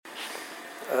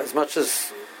as much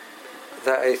as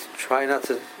that I try not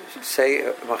to say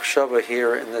machshava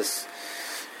here in this,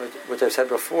 which I've said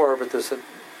before, but there's a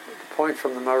point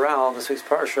from the Maral in this week's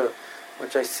parsha,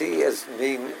 which I see as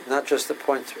being not just the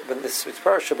point in this week's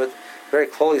parsha, but very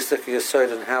closely sticking aside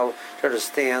and how to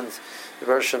understand the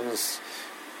Bershom's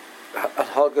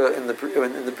Haga in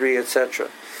the Bria, etc.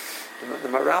 The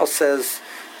Maral says,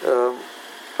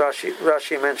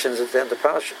 Rashi mentions at the end of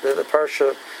the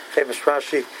parsha, famous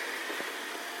Rashi.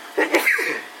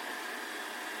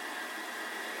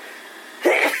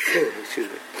 Excuse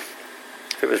me.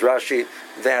 Famous Rashi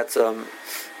that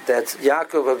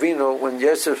Yaakov Avinu, when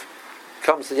Yosef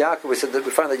comes to Yaakov, we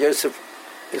find that Yosef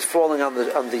is falling on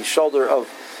the shoulder of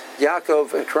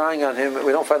Yaakov and crying on him.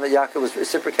 We don't find that Yaakov was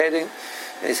reciprocating,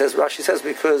 and Rashi says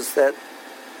because that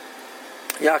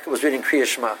Yaakov was reading Kriya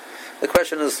Shema. The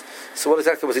question is, so what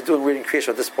exactly was he doing reading Kriya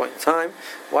Shema at this point in time?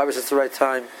 Why was it the right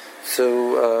time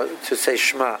to say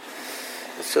Shema?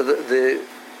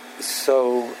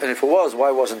 And if it was,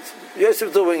 why wasn't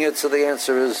Yosef doing it? So the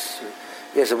answer is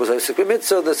yes, it was Yosef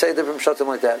mitzvah. They say different something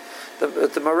like that.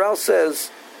 The Maral says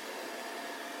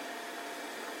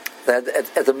that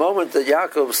at the moment that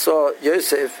Yaakov saw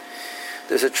Yosef,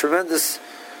 there's a tremendous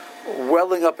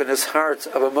welling up in his heart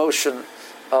of emotion,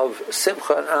 of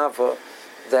simcha and ava,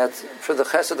 that for the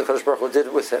chesed the Kadosh Baruch Hu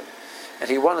did with him, and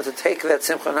he wanted to take that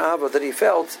simcha and ava that he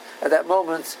felt at that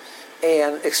moment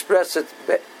and express it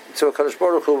to a Kadosh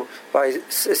Baruch Hu by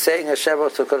saying a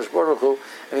Shabbat to a Kadosh Baruch Hu.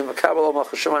 I mean, Makabel Ol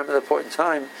Malchus Shemayim at that point in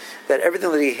time, that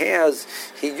everything that he has,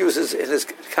 he uses in his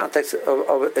context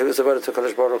of his avodah to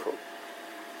Kadosh Baruch Hu.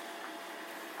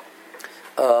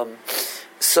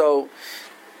 So,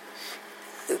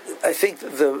 I think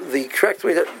the correct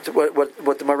way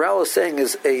what the Maral is saying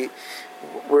is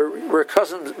we're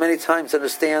accustomed many times to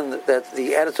understand that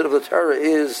the attitude of the Torah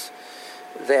is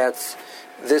that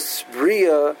this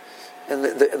Bria in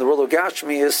the world of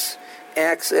Gashmius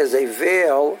acts as a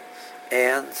veil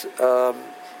and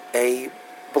a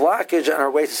blockage on our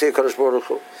way to see HaKadosh Baruch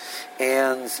Hu.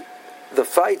 And the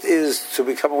fight is to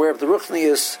become aware of the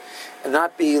Ruchnius and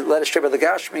not be led astray by the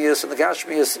Gashmius, and the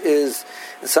Gashmius is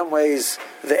in some ways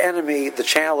the enemy, the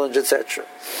challenge, etc.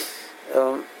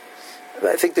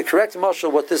 I think the correct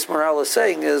mashal, what this Maral is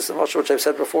saying, is the mashal which I've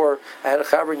said before. I had a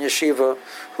chaver in yeshiva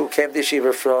who came to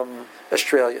yeshiva from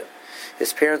Australia.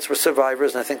 His parents were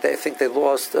survivors, and I think they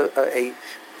lost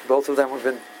both of them had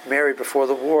been married before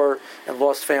the war and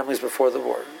lost families before the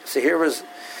war. So here was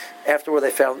after where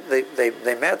they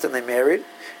met and they married,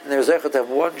 and they were able to have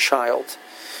one child.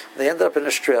 They ended up in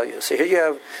Australia. So here you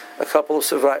have a couple of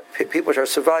people which are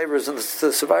survivors, and the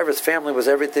survivors' family was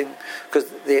everything, because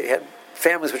they had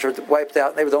families which were wiped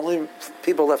out, and they were the only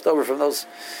people left over from those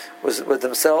with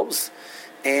themselves.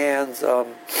 And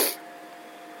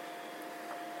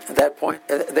at that point,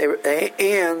 all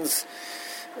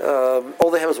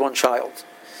they had was one child.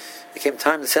 It came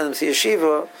time to send them to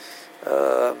yeshiva.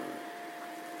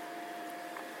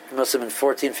 It must have been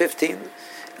 14, 15.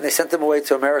 And they sent them away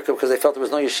to America because they felt there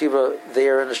was no yeshiva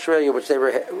there in Australia, which they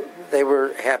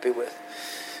were happy with.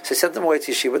 So they sent them away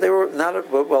to yeshiva. They were not a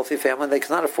wealthy family, and they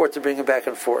could not afford to bring him back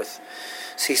and forth.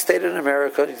 So he stayed in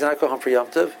America. He did not go home for Yom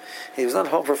Tov. He was not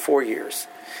home for 4 years.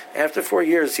 After 4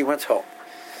 years, he went home.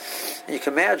 And you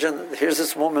can imagine, here's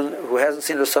this woman who hasn't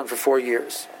seen her son for 4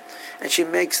 years. And she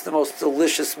makes the most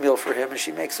delicious meal for him, and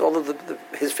she makes all of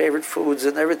his favorite foods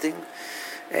and everything,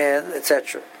 and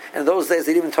etc. And in those days,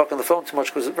 they didn't even talk on the phone too much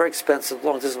because it was very expensive.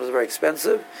 Long distance was very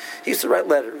expensive. He used to write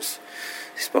letters.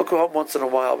 He spoke at home once in a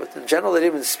while, but in general, they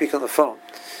didn't even speak on the phone.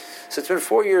 So it's been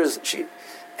 4 years. She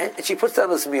puts down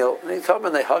this meal, and they come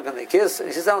and they hug and they kiss, and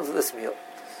he sits down to this meal.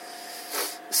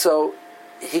 So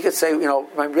he could say,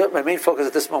 my main focus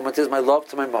at this moment is my love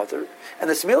to my mother, and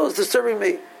this meal is disturbing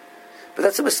me. But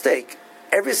that's a mistake.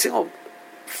 Every single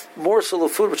morsel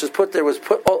of food which was put there was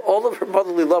put, all of her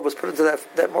motherly love was put into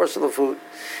that morsel of food.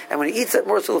 And when he eats that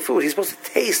morsel of food, he's supposed to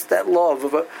taste that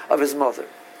love of his mother.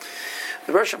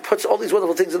 The Russian puts all these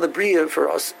wonderful things in the Bria for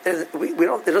us, and we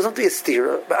don't. It doesn't have to be a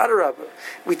stira, but Adarabah.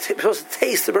 We're supposed to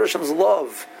taste the Russian's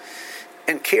love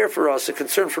and care for us and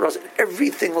concern for us in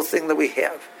every single thing that we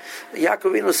have.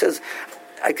 Yaakov Avinu says,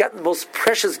 I got the most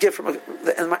precious gift from,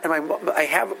 I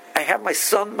have my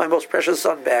son, my most precious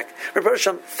son, back. Rebbe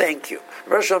Hashem, thank you.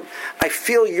 Rebbe Hashem, I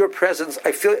feel your presence.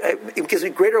 It gives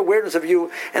me greater awareness of you,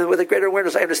 and with a greater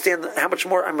awareness, I understand how much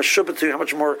more I'm a shubba to you, how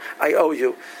much more I owe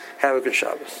you. Have a good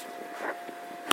Shabbos.